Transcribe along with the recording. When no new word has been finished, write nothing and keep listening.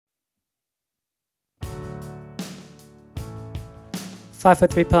5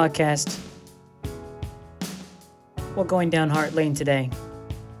 foot 3 podcast. We're going down Hart Lane today.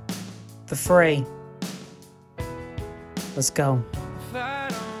 The Fray. Let's go. If I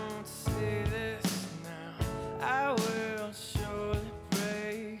don't say this now, I will surely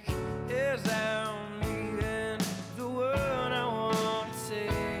break. As I'm leaving the world I want to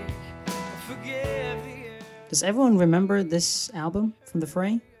take. Forgive the air. Does everyone remember this album from The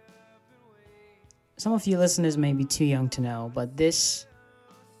Fray? Some of you listeners may be too young to know, but this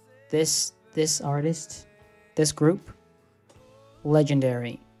artist, this group,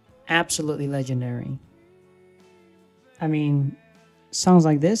 legendary. Absolutely legendary. I mean, songs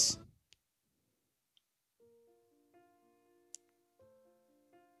like this.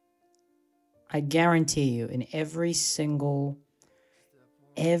 I guarantee you, in every single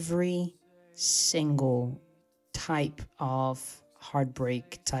type of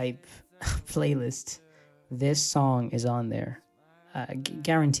heartbreak type playlist, this song is on there.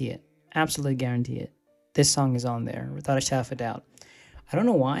 Guarantee it. Absolutely guarantee it. This song is on there without a shadow of a doubt. I don't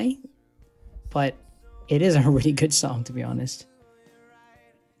know why, but it is a really good song, to be honest.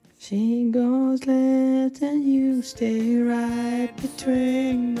 She goes left and you stay right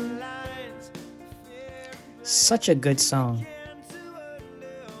between the lines. Such a good song.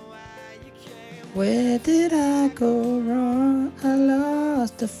 Where did I go wrong? I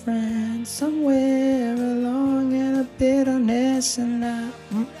lost a friend somewhere along in a bitterness and I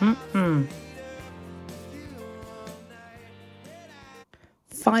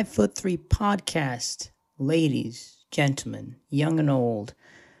 5'3" podcast. Ladies, gentlemen, young and old,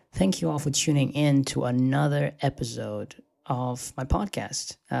 thank you all for tuning in to another episode of my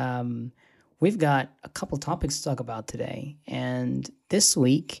podcast. We've got a couple topics to talk about today, and this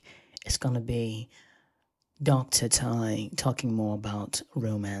week it's going to be Dr. Ty talking more about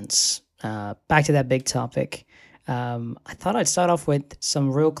romance. Back to that big topic. I thought I'd start off with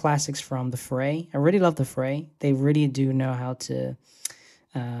some real classics from The Fray. I really love The Fray. They really do know how to...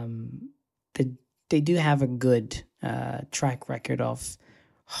 They do have a good track record of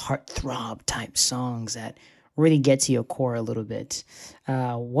heartthrob type songs that really get to your core a little bit.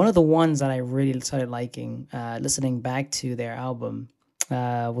 One of the ones that I really started liking, listening back to their album,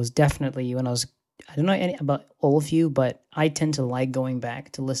 was definitely when I don't know about all of you, but I tend to like going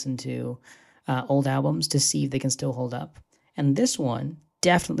back to listen to old albums to see if they can still hold up. And this one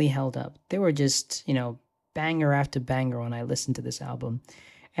definitely held up. They were just, banger after banger when I listened to this album.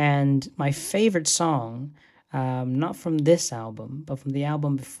 And my favorite song, not from this album, but from the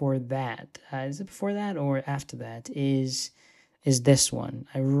album before that, is it before that or after that, is this one.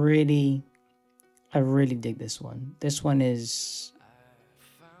 I really dig this one. This one is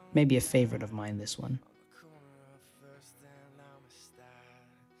maybe a favorite of mine, this one.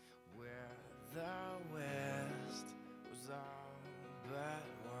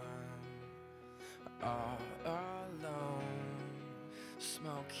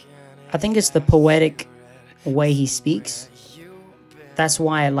 I think it's the poetic way he speaks. That's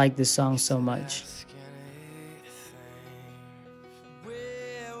why I like this song so much.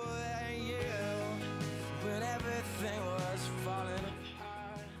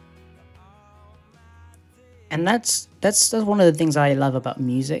 And that's one of the things I love about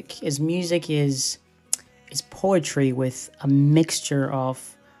music. Music is poetry with a mixture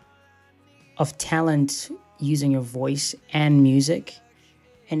of talent using your voice and music.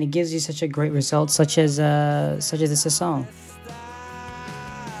 And it gives you such a great result, such as this song.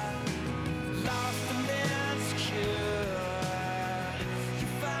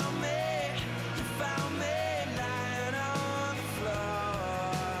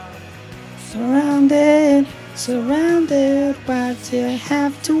 Surrounded, why'd you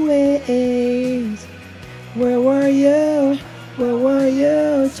have to wait? Where were you?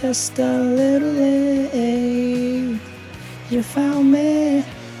 Just a little late. You found me.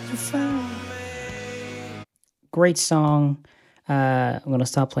 Great song. I'm going to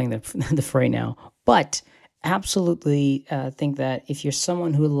stop playing the Fray now. But absolutely think that if you're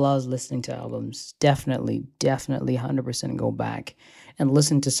someone who loves listening to albums, definitely 100% go back and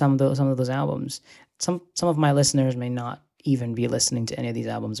listen to some of those albums. Some of my listeners may not even be listening to any of these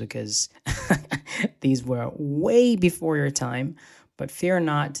albums because these were way before your time. But fear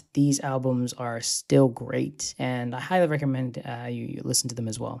not, these albums are still great, and I highly recommend you listen to them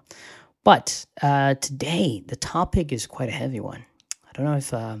as well. But today, the topic is quite a heavy one. I don't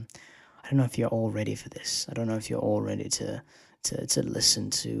know if you're all ready for this. I don't know if you're all ready to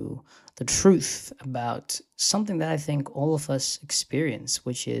listen to the truth about something that I think all of us experience,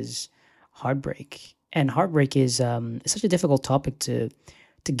 which is heartbreak. And heartbreak is such a difficult topic to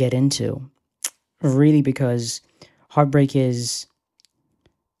get into, really, because heartbreak is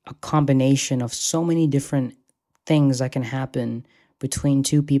a combination of so many different things that can happen between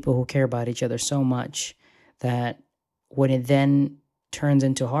two people who care about each other so much that when it then turns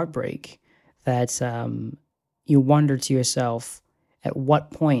into heartbreak, that you wonder to yourself, at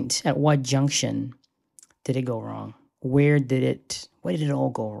what point, at what junction did it go wrong? Where did it all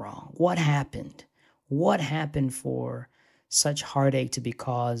go wrong? What happened? What happened for such heartache to be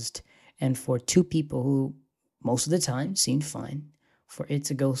caused and for two people who most of the time seemed fine for it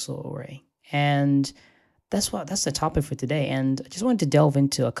to go so awry? And that's the topic for today. And I just wanted to delve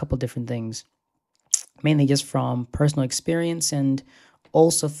into a couple different things, mainly just from personal experience and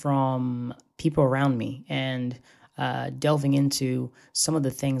also from people around me, and delving into some of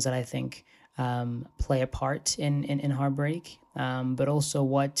the things that I think play a part in heartbreak, but also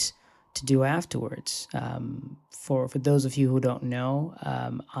what to do afterwards. For those of you who don't know,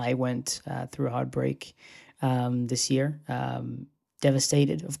 I went through heartbreak this year.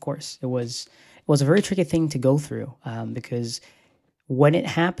 Devastated, of course. It was a very tricky thing to go through, because when it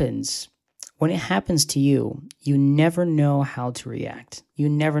happens, to you, you never know how to react. You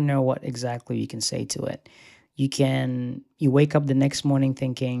never know what exactly you can say to it. You wake up the next morning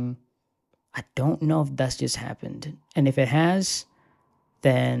thinking, I don't know if that's just happened. And if it has,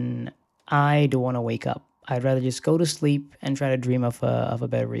 then I don't want to wake up. I'd rather just go to sleep and try to dream of a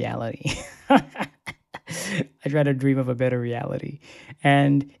better reality. I try to dream of a better reality.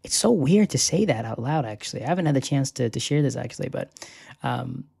 And it's so weird to say that out loud, actually. I haven't had the chance to share this, actually. But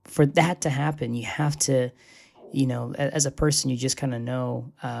for that to happen, you have to, as a person, you just kind of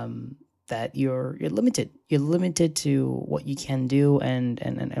know that you're limited. You're limited to what you can do and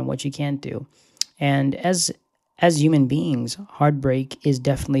what you can't do. And as human beings, heartbreak is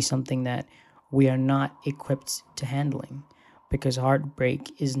definitely something that we are not equipped to handling, because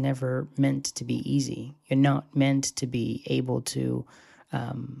heartbreak is never meant to be easy. You're not meant to be able to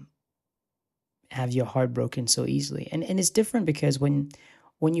have your heart broken so easily. And it's different because when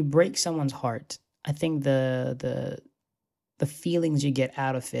you break someone's heart, I think the feelings you get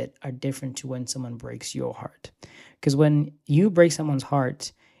out of it are different to when someone breaks your heart. Because when you break someone's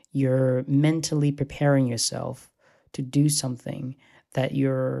heart, you're mentally preparing yourself to do something that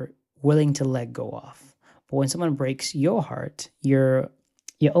you're willing to let go of. But when someone breaks your heart, you're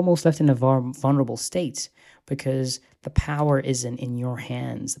almost left in a vulnerable state, because the power isn't in your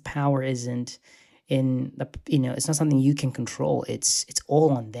hands. The power isn't in the, it's not something you can control. It's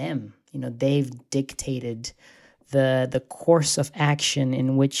all on them. They've dictated the course of action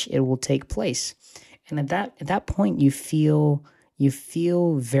in which it will take place. And at that point, you feel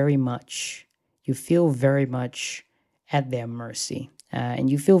very much at their mercy. And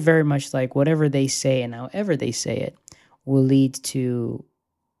you feel very much like whatever they say and however they say it will lead to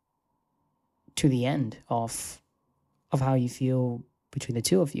the end of how you feel between the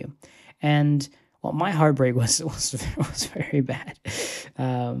two of you. And my heartbreak was very bad.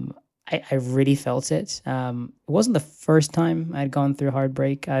 I really felt it. It wasn't the first time I'd gone through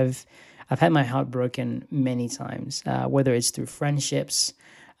heartbreak. I've had my heart broken many times, whether it's through friendships,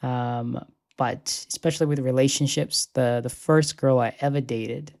 but especially with relationships. The first girl I ever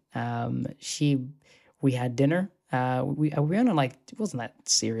dated, we had dinner. We went on, like, it wasn't that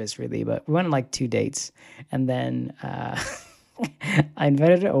serious really, but we went on like 2 dates, and then I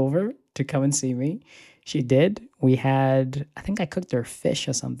invited her over to come and see me. She did. I think I cooked her fish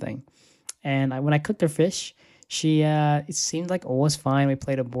or something, and when I cooked her fish, it seemed like all was fine. We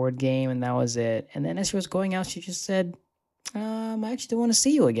played a board game, and that was it. And then as she was going out, she just said, I actually don't want to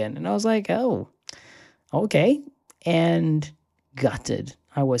see you again. And I was like, oh, okay. And gutted.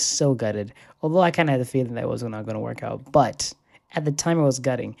 I was so gutted. Although I kind of had the feeling that it was not going to work out. But at the time, I was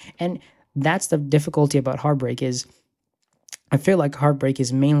gutting. And that's the difficulty about heartbreak, is I feel like heartbreak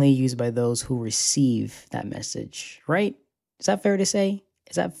is mainly used by those who receive that message, right? Is that fair to say?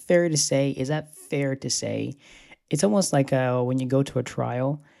 Is that fair to say? It's almost like when you go to a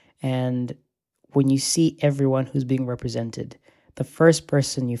trial, and when you see everyone who's being represented, the first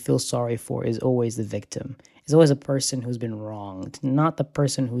person you feel sorry for is always the victim. It's always a person who's been wronged, not the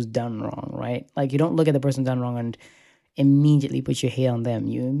person who's done wrong, right? Like, you don't look at the person done wrong and immediately put your hate on them.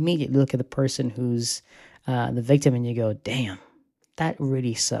 You immediately look at the person who's the victim, and you go, damn, that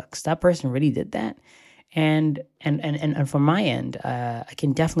really sucks. That person really did that. And from my end, I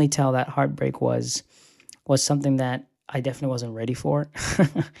can definitely tell that heartbreak was something that I definitely wasn't ready for.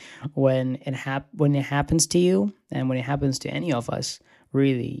 when it happens to you, and when it happens to any of us,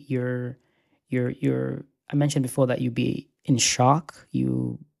 really, you're. I mentioned before that you be in shock.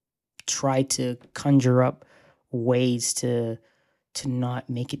 You try to conjure up ways to not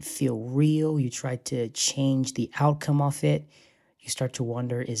make it feel real. You try to change the outcome of it. you start to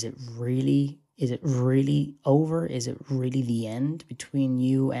wonder, is it really over? Is it really the end between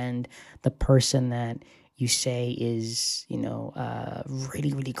you and the person that you say is,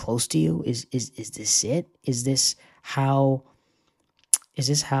 really, really close to you? Is this it? How is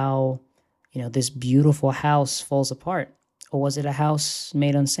this how, this beautiful house falls apart? Or was it a house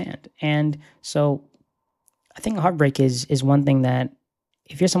made on sand? And so I think heartbreak is one thing that,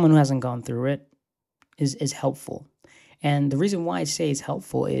 if you're someone who hasn't gone through it, is helpful. And the reason why I say it's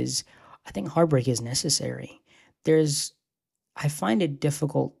helpful is, I think heartbreak is necessary. There's I find it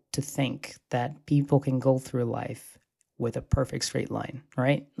difficult to think that people can go through life with a perfect straight line,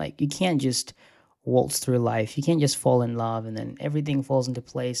 right? Like, you can't just waltz through life. You can't just fall in love and then everything falls into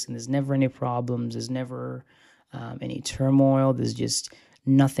place and there's never any problems. There's never any turmoil. There's just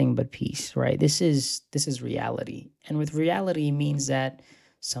nothing but peace, right? This is reality. And with reality, it means that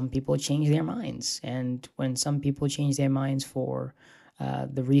some people change their minds. And when some people change their minds for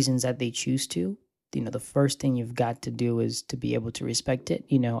the reasons that they choose to, the first thing you've got to do is to be able to respect it.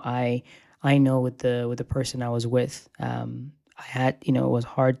 I know with the person I was with, I had, it was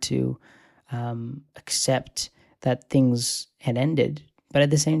hard to accept that things had ended, but at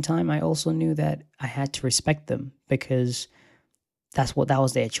the same time, I also knew that I had to respect them, because that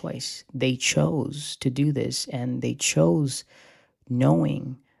was their choice. They chose to do this, and they chose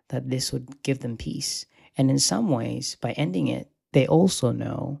knowing that this would give them peace. And in some ways, by ending it, they also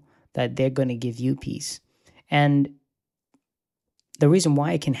know that they're going to give you peace. And the reason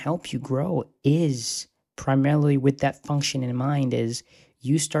why it can help you grow is primarily with that function in mind, is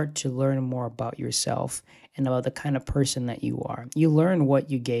you start to learn more about yourself and about the kind of person that you are. You learn what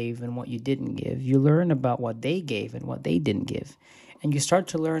you gave and what you didn't give. You learn about what they gave and what they didn't give. And you start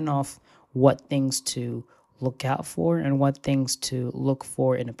to learn off what things to look out for and what things to look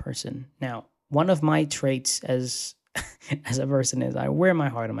for in a person. Now, one of my traits as as a person is, I wear my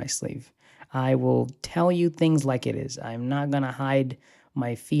heart on my sleeve. I will tell you things like it is. I'm not going to hide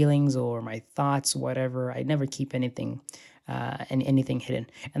my feelings or my thoughts, whatever. I never keep anything anything hidden.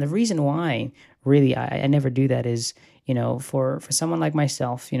 And the reason why, really, I never do that is, for someone like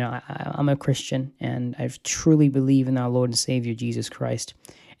myself, I'm a Christian, and I truly believe in our Lord and Savior, Jesus Christ.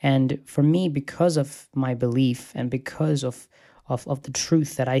 And for me, because of my belief and because of the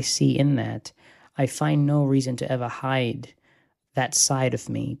truth that I see in that, I find no reason to ever hide that side of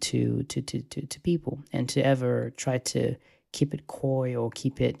me to people, and to ever try to keep it coy or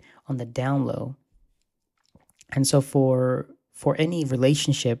keep it on the down low. And so for any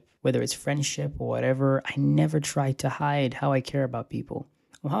relationship, whether it's friendship or whatever, I never try to hide how I care about people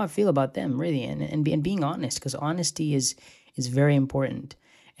or how I feel about them, really, and being honest, because honesty is very important.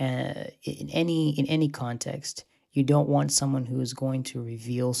 In any context, you don't want someone who is going to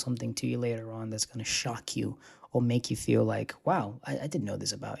reveal something to you later on that's going to shock you or make you feel like, wow, I didn't know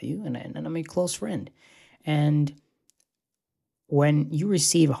this about you, and I'm a close friend. And when you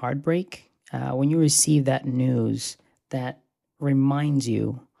receive heartbreak, when you receive that news that reminds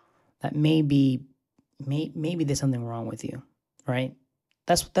you that maybe there's something wrong with you, right?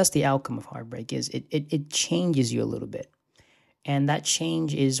 That's the outcome of heartbreak. Is it changes you a little bit, and that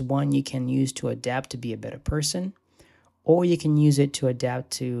change is one you can use to adapt to be a better person, or you can use it to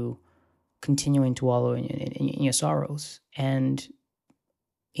adapt to continuing to wallow in your sorrows. And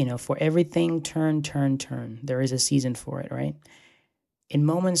for everything, turn. There is a season for it, right? In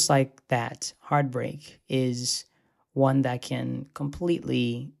moments like that, heartbreak is one that can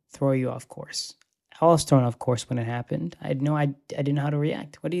completely throw you off course. I was thrown off course when it happened. I didn't know how to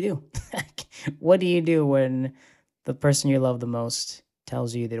react. What do you do? What do you do when the person you love the most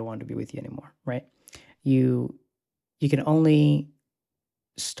tells you they don't want to be with you anymore, right? You can only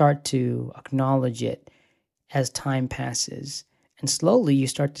start to acknowledge it as time passes, and slowly you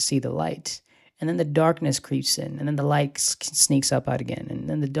start to see the light. And then the darkness creeps in, and then the light sneaks up out again, and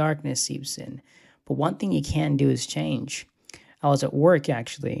then the darkness seeps in. But one thing you can do is change. I was at work,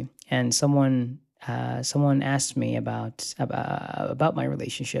 actually, and someone asked me about my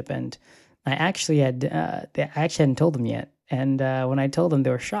relationship, and I actually hadn't told them yet. And when I told them, they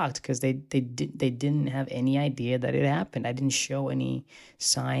were shocked, because they didn't have any idea that it happened. I didn't show any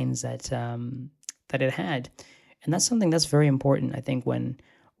signs that it had, and that's something that's very important. I think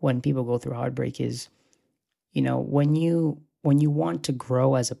when people go through heartbreak is, when you want to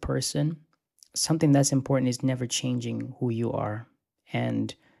grow as a person, something that's important is never changing who you are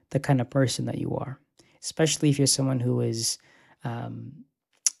and the kind of person that you are, especially if you're someone who is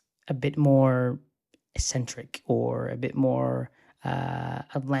a bit more eccentric, or a bit more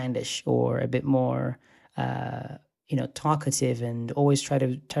outlandish, or a bit more talkative, and always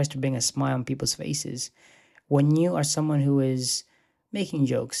tries to bring a smile on people's faces. When you are someone who is making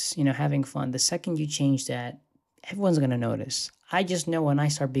jokes, having fun. The second you change that, everyone's going to notice. I just know when I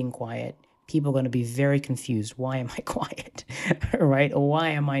start being quiet, people are going to be very confused. Why am I quiet? Right? Or why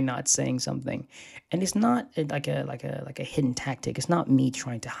am I not saying something? And it's not like a hidden tactic. It's not me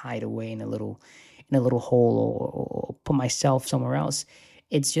trying to hide away in a little hole, or put myself somewhere else.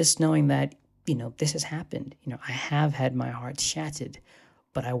 It's just knowing that, this has happened. I have had my heart shattered,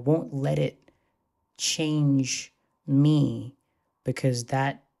 but I won't let it change me because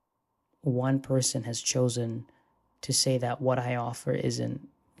that one person has chosen to say that what I offer isn't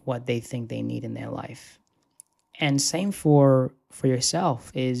what they think they need in their life. And same for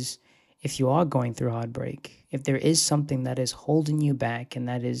yourself is, if you are going through heartbreak, if there is something that is holding you back and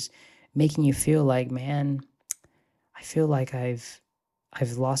that is making you feel like, man, I feel like I've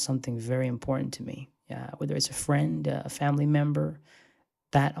lost something very important to me. Whether it's a friend, a family member,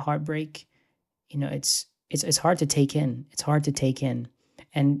 that heartbreak, it's hard to take in. It's hard to take in.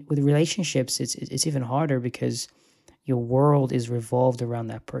 And with relationships, it's even harder because your world is revolved around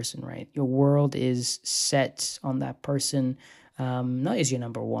that person, right? Your world is set on that person. Not as your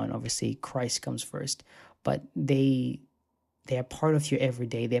number one, obviously Christ comes first, but they're part of your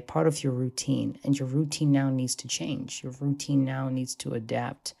everyday. They're part of your routine, and your routine now needs to change. Your routine now needs to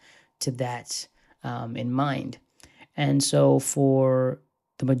adapt to that in mind. And so for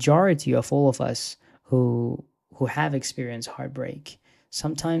the majority of all of us who have experienced heartbreak,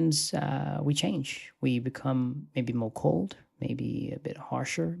 sometimes we change. We become maybe more cold, maybe a bit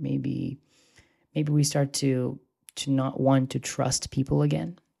harsher, maybe we start to not want to trust people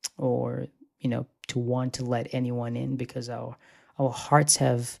again, or to want to let anyone in because our hearts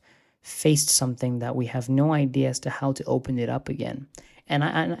have faced something that we have no idea as to how to open it up again. And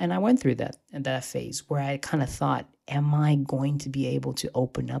I went through that phase where I kind of thought, am I going to be able to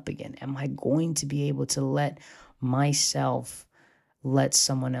open up again? Am I going to be able to let myself let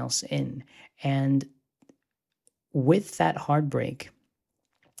someone else in? And with that heartbreak,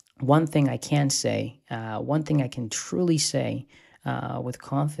 one thing I can say, one thing I can truly say with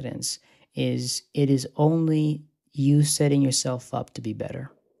confidence is, it is only you setting yourself up to be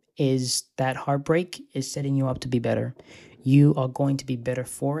better. Is that heartbreak is setting you up to be better. You are going to be better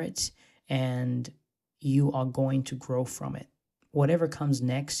for it, and you are going to grow from it. Whatever comes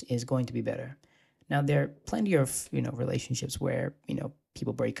next is going to be better. Now, there are plenty of relationships where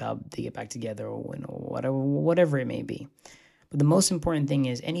people break up, they get back together, or whatever it may be. But the most important thing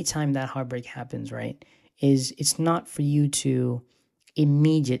is, anytime that heartbreak happens, right, is it's not for you to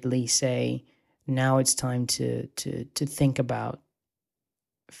immediately say, now it's time to think about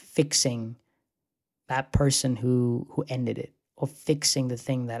fixing that person who ended it, or fixing the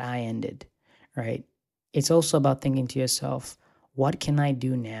thing that I ended, right? It's also about thinking to yourself, what can I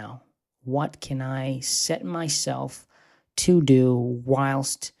do now? What can I set myself to do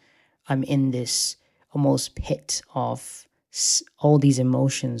whilst I'm in this almost pit of all these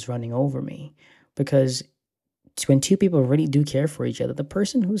emotions running over me? Because when two people really do care for each other, the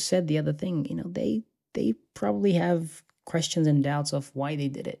person who said the other thing, they probably have questions and doubts of why they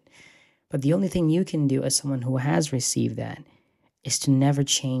did it. But the only thing you can do as someone who has received that is to never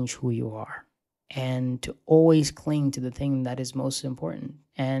change who you are, and to always cling to the thing that is most important.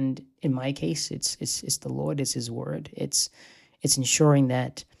 And in my case, it's the Lord, it's His word. It's ensuring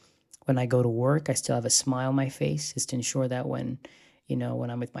that when I go to work, I still have a smile on my face. It's to ensure that when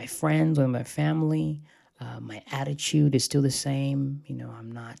I'm with my friends, when I'm with my family, my attitude is still the same.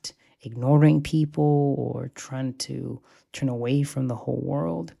 I'm not ignoring people or trying to turn away from the whole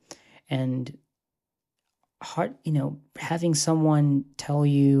world. And having someone tell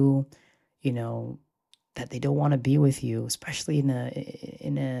you, that they don't want to be with you, especially in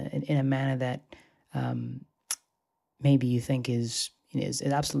a manner that maybe you think is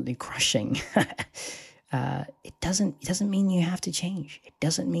absolutely crushing. It doesn't mean you have to change. It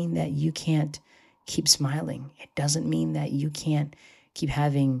doesn't mean that you can't keep smiling. It doesn't mean that you can't keep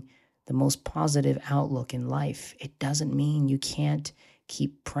having the most positive outlook in life. It doesn't mean you can't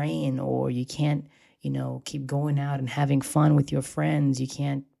keep praying, or you can't, keep going out and having fun with your friends. You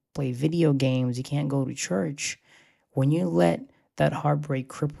can't play video games. You can't go to church. When you let that heartbreak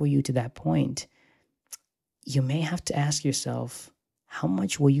cripple you to that point, you may have to ask yourself, how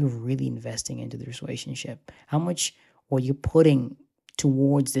much were you really investing into this relationship? How much were you putting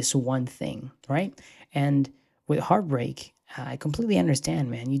towards this one thing, right? And with heartbreak, I completely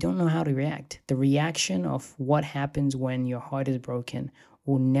understand, man. You don't know how to react. The reaction of what happens when your heart is broken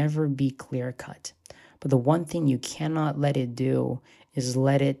will never be clear cut. But the one thing you cannot let it do is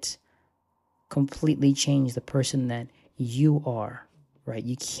let it completely change the person that you are, right?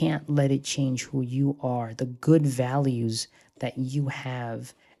 You can't let it change who you are, the good values that you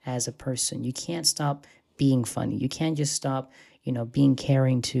have as a person. You can't stop being funny. You can't just stop, being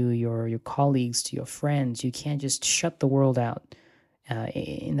caring to your colleagues, to your friends. You can't just shut the world out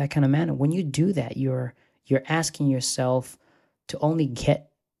in that kind of manner. When you do that, you're asking yourself to only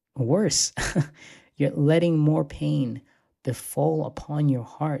get worse. You're letting more pain befall upon your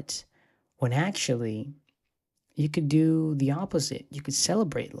heart when actually you could do the opposite. You could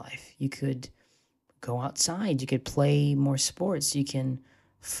celebrate life. You could go outside. You could play more sports. You can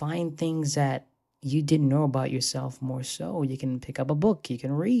find things that you didn't know about yourself more so. You can pick up a book. You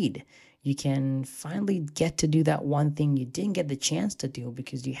can read. You can finally get to do that one thing you didn't get the chance to do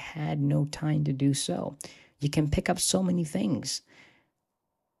because you had no time to do so. You can pick up so many things.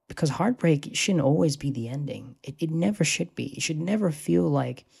 Because heartbreak shouldn't always be the ending. It never should be. It should never feel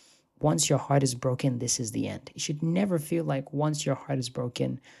like once your heart is broken, this is the end. It should never feel like once your heart is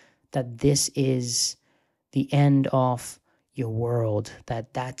broken, that this is the end of your world,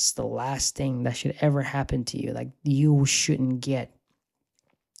 that's the last thing that should ever happen to you. Like you shouldn't get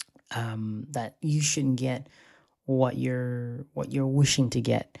what you're wishing to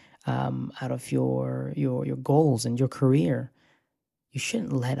get out of your goals and your career. You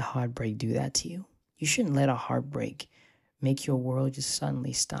shouldn't let heartbreak do that to you. You shouldn't let a heartbreak make your world just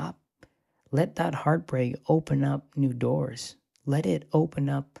suddenly stop. Let that heartbreak open up new doors. Let it open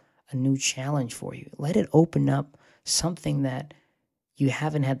up a new challenge for you. Let it open up something that you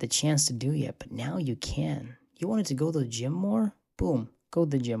haven't had the chance to do yet, but now you can. You wanted to go to the gym more? Boom, go to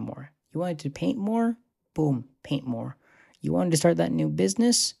the gym more. You wanted to paint more? Boom, paint more. You wanted to start that new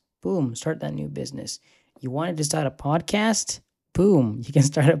business? Boom, start that new business. You wanted to start a podcast? Boom, you can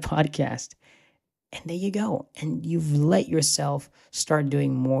start a podcast. And there you go. And you've let yourself start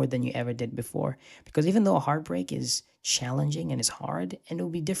doing more than you ever did before. Because even though a heartbreak is challenging and it's hard, and it'll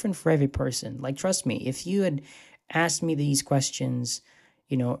be different for every person. Like, trust me, if you had asked me these questions,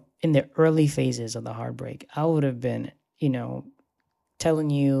 in the early phases of the heartbreak, I would have been, telling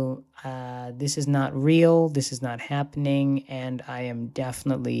you, this is not real, this is not happening, and I am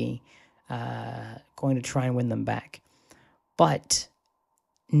definitely going to try and win them back. But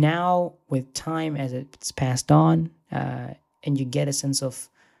now, with time as it's passed on, and you get a sense of,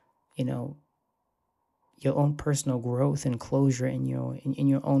 your own personal growth and closure in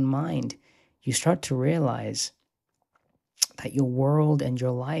your own mind, you start to realize that your world and your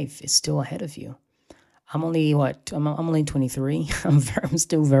life is still ahead of you. I'm only 23. I'm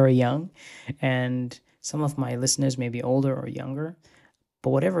still very young, and some of my listeners may be older or younger. But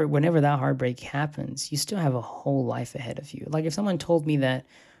whenever that heartbreak happens, you still have a whole life ahead of you. Like if someone told me that,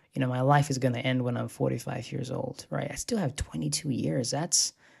 my life is going to end when I'm 45 years old, right? I still have 22 years.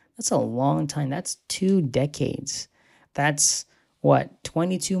 That's a long time. That's 2 decades. That's what,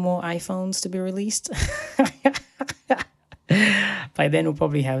 22 more iPhones to be released? By then we'll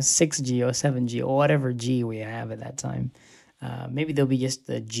probably have 6G or 7G or whatever G we have at that time. Maybe there'll be just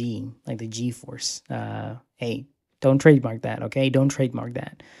the G, like the G-force. Hey, don't trademark that, okay? Don't trademark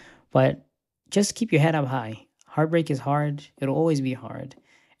that. But just keep your head up high. Heartbreak is hard. It'll always be hard.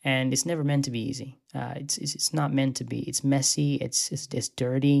 And it's never meant to be easy. It's not meant to be. It's messy. It's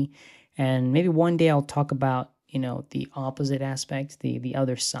dirty. And maybe one day I'll talk about, the opposite aspect, the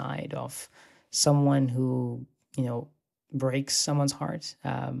other side of someone who, breaks someone's heart.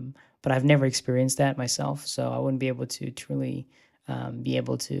 But I've never experienced that myself, so I wouldn't be able to truly be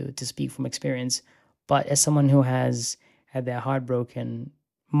able to speak from experience. But as someone who has had their heart broken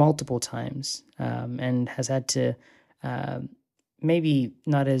multiple times and has had to maybe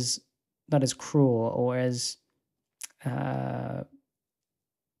not as cruel or as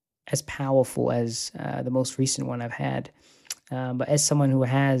powerful as the most recent one I've had, but as someone who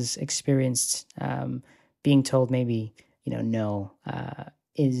has experienced being told maybe no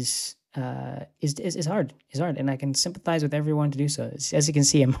is hard. It's hard, and I can sympathize with everyone to do so. As you can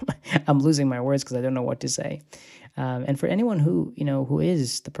see, I'm losing my words because I don't know what to say. And for anyone who who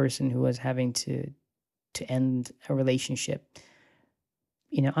is the person who is having to end a relationship,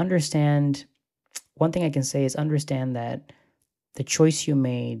 understand. One thing I can say is understand that the choice you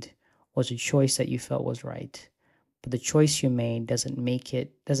made was a choice that you felt was right. But the choice you made doesn't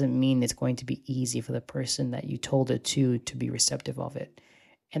mean it's going to be easy for the person that you told it to be receptive of it.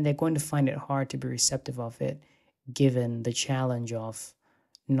 And they're going to find it hard to be receptive of it, given the challenge of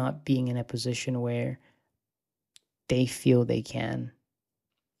not being in a position where they feel they can.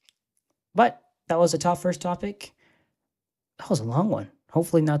 But that was a first topic. That was a long one.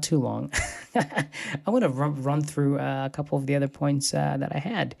 Hopefully not too long. I'm going to run through a couple of the other points that I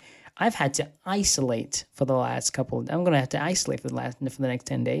had. I've had to isolate for the last couple. I'm gonna have to isolate for the next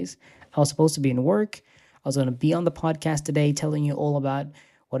 10 days. I was supposed to be in work. I was gonna be on the podcast today, telling you all about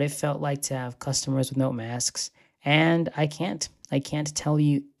what it felt like to have customers with no masks, and I can't. I can't tell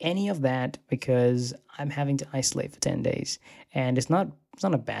you any of that because I'm having to isolate for 10 days, and it's not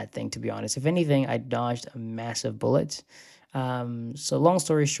a bad thing, to be honest. If anything, I dodged a massive bullet. So long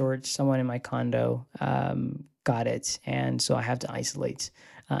story short, someone in my condo got it, and so I have to isolate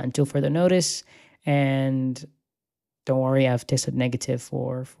until further notice. And don't worry, I've tested negative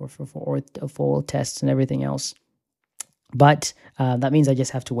for all tests and everything else. But that means I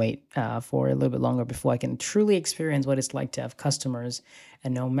just have to wait for a little bit longer before I can truly experience what it's like to have customers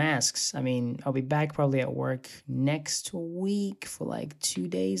and no masks. I mean, I'll be back probably at work next week for like 2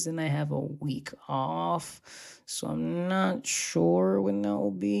 days, and I have a week off. So I'm not sure when that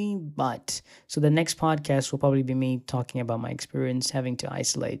will be. But so the next podcast will probably be me talking about my experience having to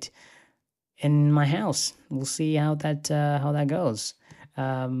isolate in my house. We'll see how that goes.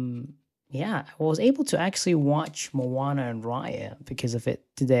 Yeah, I was able to actually watch Moana and Raya because of it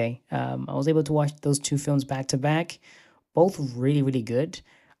today. I was able to watch those two films back to back, both really, really good.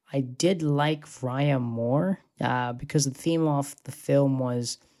 I did like Raya more because the theme of the film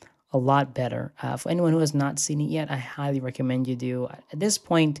was a lot better. For anyone who has not seen it yet, I highly recommend you do. At this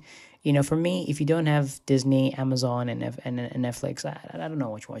point, for me, if you don't have Disney, Amazon, and Netflix, I don't know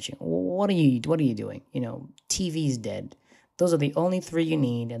what you're watching. What are you doing? TV's dead. Those are the only three you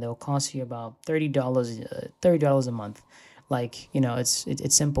need, and they'll cost you about $30 a month. Like,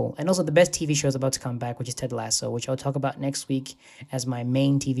 it's simple. And also, the best TV show is about to come back, which is Ted Lasso, which I'll talk about next week as my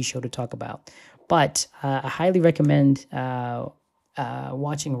main TV show to talk about. But I highly recommend watching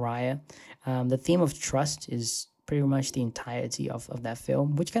Raya. The theme of trust is pretty much the entirety of that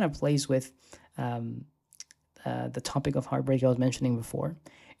film, which kind of plays with the topic of heartbreak I was mentioning before,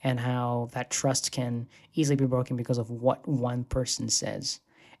 and how that trust can easily be broken because of what one person says.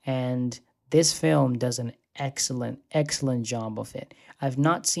 And this film does an excellent, excellent job of it. I've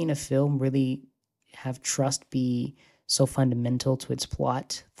not seen a film really have trust be so fundamental to its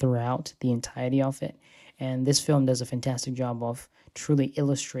plot throughout the entirety of it. And this film does a fantastic job of truly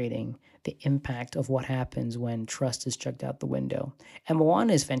illustrating the impact of what happens when trust is chucked out the window. And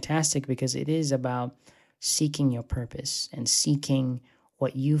Moana is fantastic because it is about seeking your purpose and seeking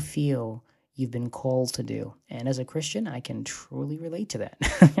what you feel you've been called to do. And as a Christian, I can truly relate to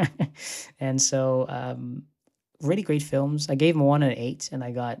that. And so, really great films. I gave Moana an 8, and I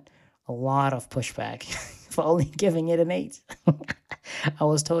got a lot of pushback for only giving it an 8. I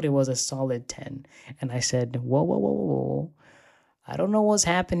was told it was a solid 10. And I said, whoa, whoa, whoa, whoa. I don't know what's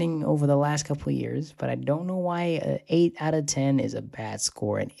happening over the last couple of years, but I don't know why an 8 out of 10 is a bad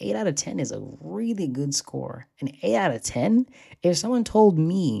score. An 8 out of 10 is a really good score. An 8 out of 10? If someone told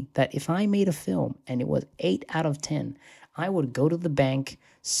me that if I made a film and it was 8 out of 10, I would go to the bank,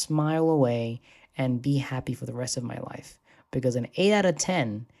 smile away, and be happy for the rest of my life. Because an 8 out of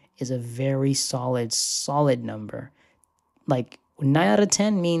 10 is a very solid number. Like 9 out of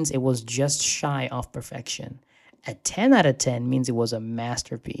 10 means it was just shy of perfection. A 10 out of 10 means it was a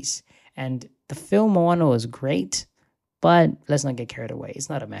masterpiece. And the film Moana was great, but let's not get carried away. It's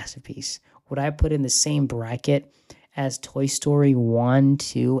not a masterpiece. Would I put in the same bracket as Toy Story 1,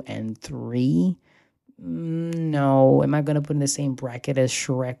 2, and 3? No. Am I going to put in the same bracket as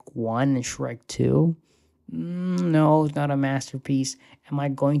Shrek 1 and Shrek 2? No, it's not a masterpiece. Am I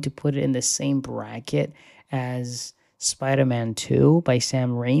going to put it in the same bracket as Spider-Man 2 by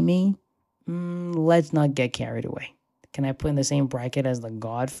Sam Raimi? Let's not get carried away. Can I put in the same bracket as The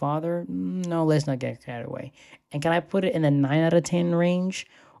Godfather? No, let's not get carried away. And can I put it in the 9 out of 10 range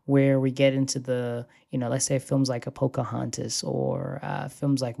where we get into the, let's say films like a Pocahontas or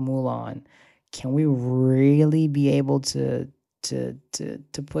films like Mulan? Can we really be able to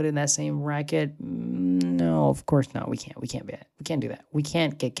put in that same bracket? No, of course not. We can't do that. We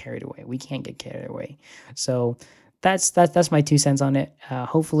can't get carried away. So that's my 2 cents on it.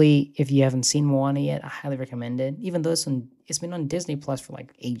 Hopefully, if you haven't seen Moana yet, I highly recommend it. Even though it's been on Disney Plus for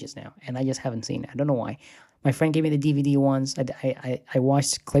like ages now, and I just haven't seen it. I don't know why. My friend gave me the DVD once. I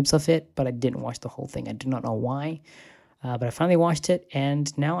watched clips of it, but I didn't watch the whole thing. I do not know why. But I finally watched it,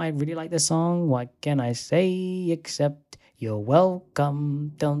 and now I really like the song. What can I say except you're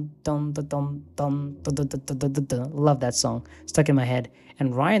welcome? Dun, dun, dun, dun, dun, dun, dun, dun, dun, dun, dun. Love that song. Stuck in my head.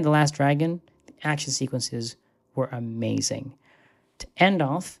 And Raya and the Last Dragon, the action sequences were amazing. To end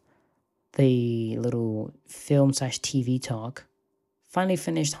off the little film/TV talk, finally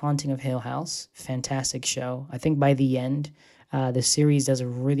finished Haunting of Hill House. Fantastic show. I think by the end, the series does a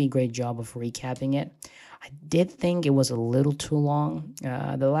really great job of recapping it. I did think it was a little too long.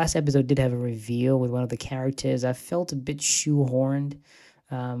 The last episode did have a reveal with one of the characters. I felt a bit shoehorned,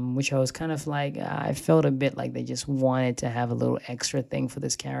 which I was kind of like, I felt a bit like they just wanted to have a little extra thing for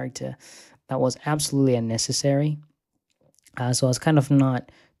this character that was absolutely unnecessary. So I was kind of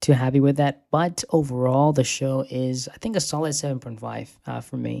not too happy with that. But overall, the show is, I think, a solid 7.5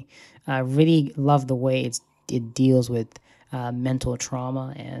 for me. I really love the way it deals with mental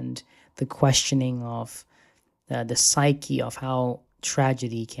trauma and the questioning of the psyche of how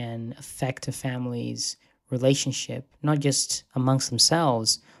tragedy can affect a family's relationship, not just amongst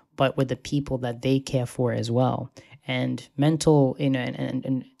themselves, but with the people that they care for as well. And mental,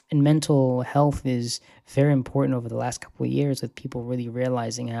 and mental health is very important over the last couple of years, with people really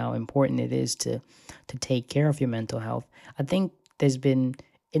realizing how important it is to take care of your mental health. I think there's been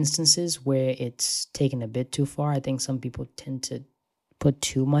instances where it's taken a bit too far. I think some people tend to put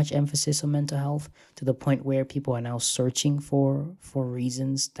too much emphasis on mental health to the point where people are now searching for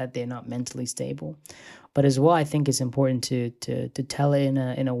reasons that they're not mentally stable. But as well, I think it's important to tell it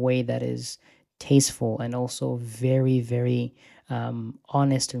in a way that is tasteful and also very, very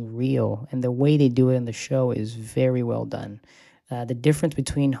honest and real. And the way they do it in the show is very well done. The difference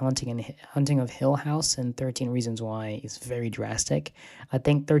between Haunting of Hill House and 13 Reasons Why is very drastic. I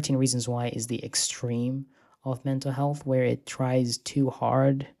think 13 Reasons Why is the extreme of mental health, where it tries too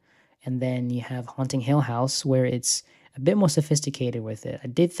hard, and then you have Haunting Hill House, where it's a bit more sophisticated with it. I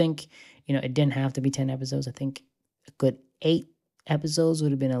did think, it didn't have to be 10 episodes. I think a good 8 episodes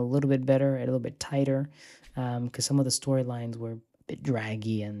would have been a little bit better, a little bit tighter, because some of the storylines were a bit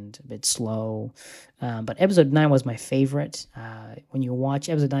draggy and a bit slow. But episode 9 was my favorite. When you watch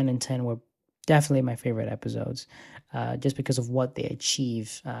episode 9 and 10 were definitely my favorite episodes, just because of what they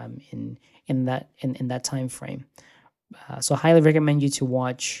achieve in that time frame. So I highly recommend you to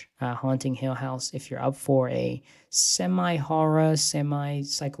watch Haunting Hill House if you're up for a semi-horror,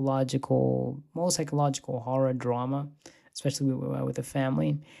 semi-psychological, more psychological horror drama, especially with a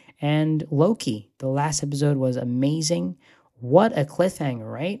family. And Loki, the last episode was amazing. What a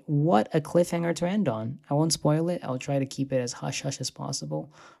cliffhanger, right? What a cliffhanger to end on. I won't spoil it. I'll try to keep it as hush-hush as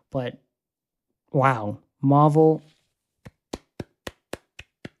possible. But wow, Marvel,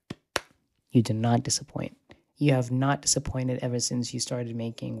 you do not disappoint. You have not disappointed ever since you started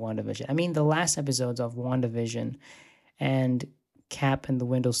making WandaVision. I mean, the last episodes of WandaVision and Cap and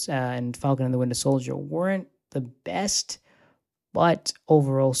and Falcon and the Winter Soldier weren't the best, but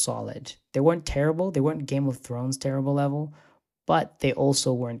overall solid. They weren't terrible. They weren't Game of Thrones terrible level, but they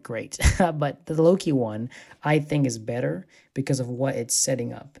also weren't great. But the Loki one, I think, is better because of what it's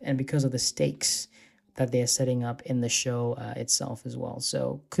setting up and because of the stakes that they're setting up in the show itself as well.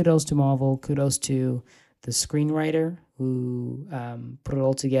 So kudos to Marvel. Kudos to the screenwriter who put it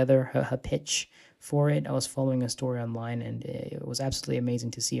all together, her pitch for it. I was following a story online, and it was absolutely amazing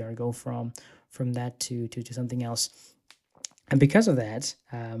to see her go from that to something else. And because of that,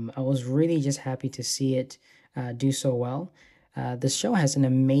 I was really just happy to see it do so well. The show has an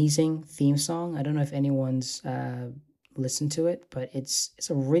amazing theme song. I don't know if anyone's listened to it, but it's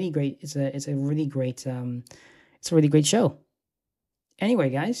a really great show. Anyway,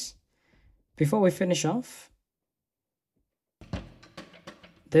 guys, before we finish off,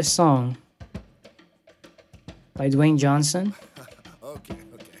 this song by Dwayne Johnson,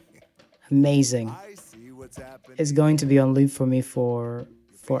 amazing. It's going to be on loop for me for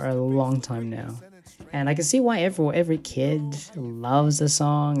a long time now. And I can see why every kid loves the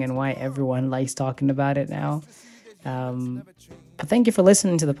song and why everyone likes talking about it now. But thank you for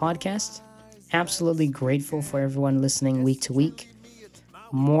listening to the podcast. Absolutely grateful for everyone listening week to week.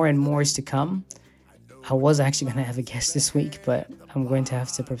 More and more is to come. I was actually going to have a guest this week, but I'm going to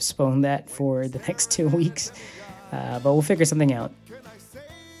have to postpone that for the next 2 weeks. But we'll figure something out.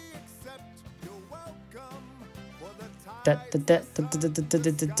 But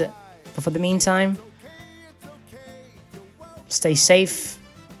for the meantime, stay safe.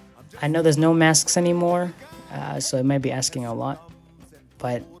 I know there's no masks anymore, so it might be asking a lot.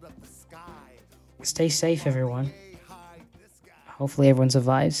 But stay safe, everyone. Hopefully everyone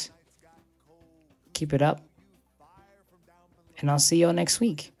survives. Keep it up. And I'll see you all next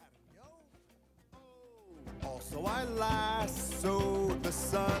week. Also, I lassoed the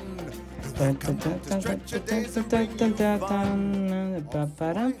sun. Stretch your days away,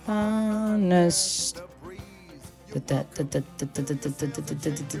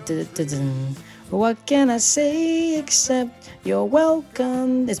 What can I say except you're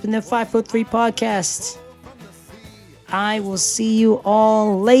welcome? It's been the 5'3" podcast. I will see you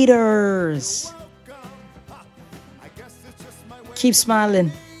all later. Keep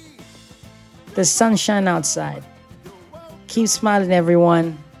smiling. the sunshine outside. Keep smiling,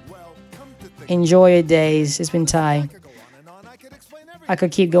 everyone. Enjoy your days. It's been Ty. I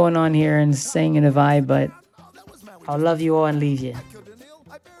could keep going on here and singing a vibe, but I'll love you all and leave you.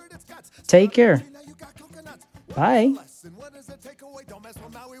 Take care. Bye.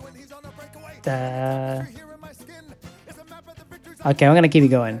 Okay, I'm gonna keep it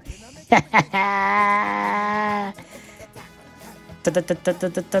going.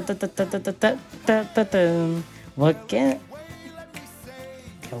 What can?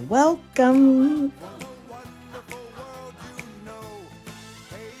 You're welcome.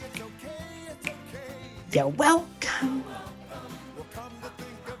 You're welcome.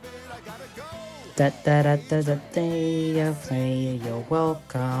 Da da da da da da. Play. You're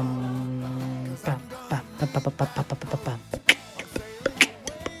welcome. Ba, ba, ba, ba, ba, ba, ba, ba, ba, ba.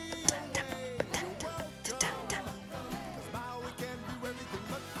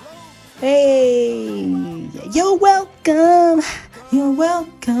 Hey, you're welcome. You're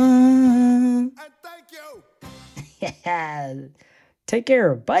welcome. And thank you. Yeah. Take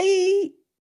care. Bye.